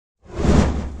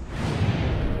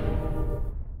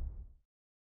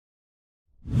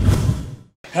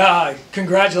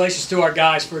Congratulations to our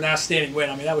guys for an outstanding win.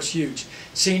 I mean, that was huge.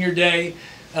 Senior day,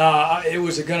 it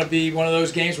was going to be one of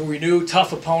those games where we knew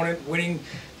tough opponent, winning,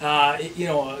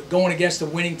 going against a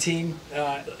winning team.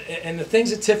 And the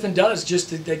things that Tiffin does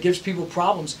that gives people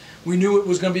problems, we knew it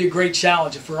was going to be a great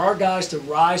challenge. And for our guys to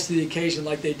rise to the occasion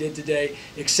like they did today,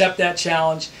 accept that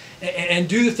challenge, and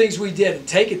do the things we did and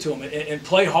take it to them and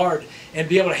play hard and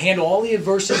be able to handle all the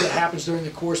adversity that happens during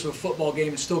the course of a football game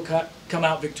and still come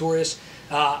out victorious,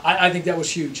 I think that was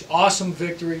huge. Awesome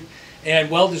victory and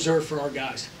well-deserved for our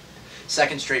guys.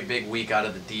 Second straight big week out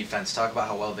of the defense. Talk about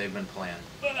how well they've been playing.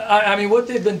 I mean, what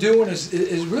they've been doing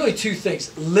is really two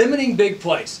things. Limiting big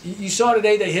plays. You saw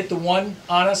today they hit the one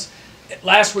on us.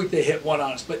 Last week they hit one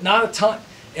on us, but not a ton.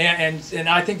 And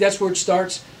I think that's where it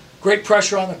starts. Great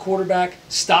pressure on the quarterback,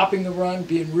 stopping the run,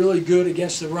 being really good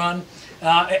against the run.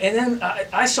 And then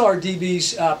I saw our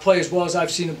DBs play as well as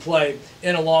I've seen them play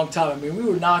in a long time. I mean, we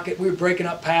were breaking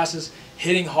up passes,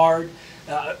 hitting hard.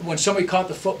 When somebody caught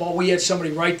the football, we had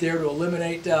somebody right there to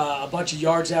eliminate a bunch of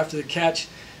yards after the catch.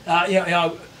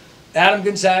 Adam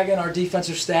Gonzaga and our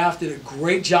defensive staff did a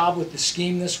great job with the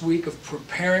scheme this week of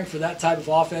preparing for that type of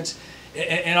offense.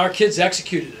 And our kids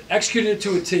executed it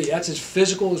to a T. That's as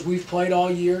physical as we've played all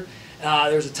year.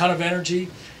 There's a ton of energy.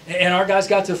 And our guys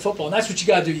got to the football. And that's what you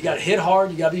got to do. You got to hit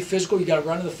hard. You got to be physical. You got to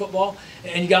run to the football.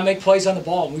 And you got to make plays on the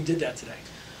ball. And we did that today.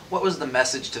 What was the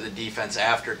message to the defense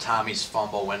after Tommy's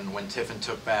fumble when Tiffin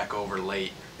took back over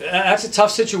late? That's a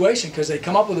tough situation because they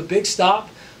come up with a big stop.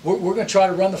 We're going to try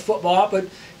to run the football out. But,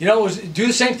 do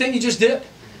the same thing you just did.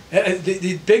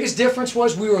 The biggest difference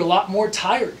was we were a lot more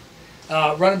tired.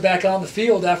 Running back on the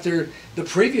field after the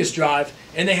previous drive,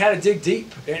 and they had to dig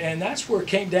deep. And that's where it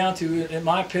came down to, in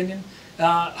my opinion,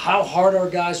 how hard our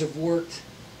guys have worked,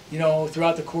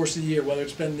 throughout the course of the year, whether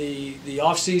it's been the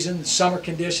off-season, the summer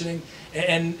conditioning,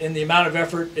 and the amount of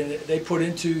effort they put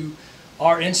into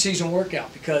our in-season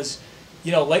workout. Because,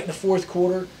 late in the fourth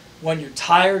quarter, when you're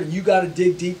tired and you got to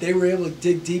dig deep, they were able to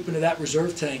dig deep into that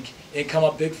reserve tank and come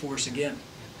up big for us again.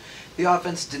 The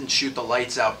offense didn't shoot the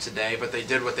lights out today, but they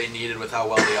did what they needed with how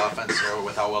well the offense or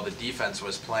with how well the defense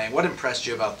was playing. What impressed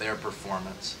you about their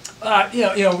performance?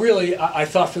 Really, I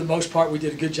thought for the most part we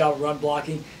did a good job of run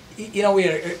blocking. We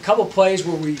had a couple plays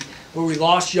where we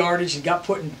lost yardage and got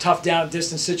put in tough down and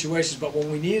distance situations, but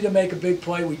when we needed to make a big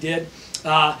play, we did.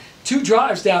 Two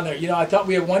drives down there. I thought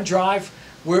we had one drive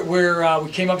where we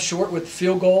came up short with the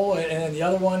field goal, and the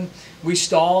other one we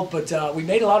stalled, but we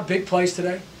made a lot of big plays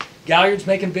today. Galliard's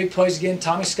making big plays again.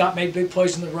 Tommy Scott made big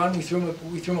plays in the run. We threw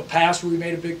him a pass where we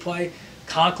made a big play.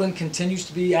 Conklin continues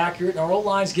to be accurate, and our old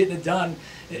line's getting it done,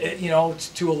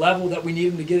 to a level that we need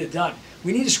them to get it done.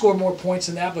 We need to score more points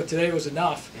than that, but today was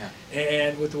enough. Yeah.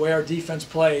 And with the way our defense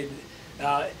played,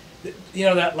 that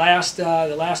the last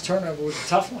turnover was a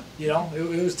tough one.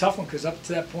 It was a tough one because up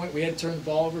to that point we hadn't turned the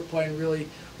ball over, playing really,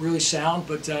 really sound.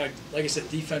 But like I said,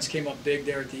 defense came up big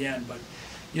there at the end. But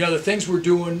the things we're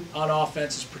doing on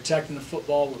offense is protecting the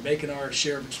football. We're making our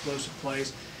share of explosive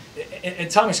plays. And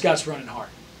Tommy Scott's running hard.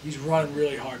 He's running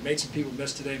really hard. Made some people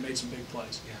miss today, made some big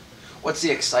plays. Yeah. What's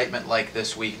the excitement like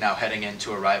this week now heading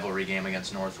into a rivalry game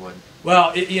against Northwood?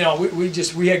 Well,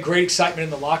 we had great excitement in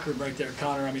the locker room right there,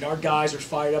 Connor. I mean, our guys are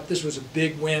fired up. This was a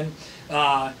big win.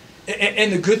 And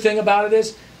the good thing about it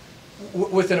is,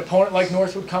 with an opponent like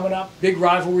Northwood coming up, big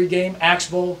rivalry game, Axe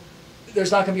Bowl,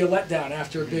 there's not going to be a letdown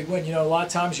after a big win. A lot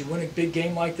of times you win a big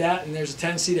game like that, and there's a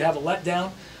tendency to have a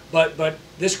letdown. But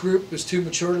this group is too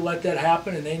mature to let that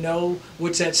happen, and they know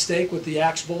what's at stake with the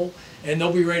Axe Bowl, and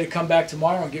they'll be ready to come back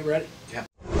tomorrow and get ready. Yeah.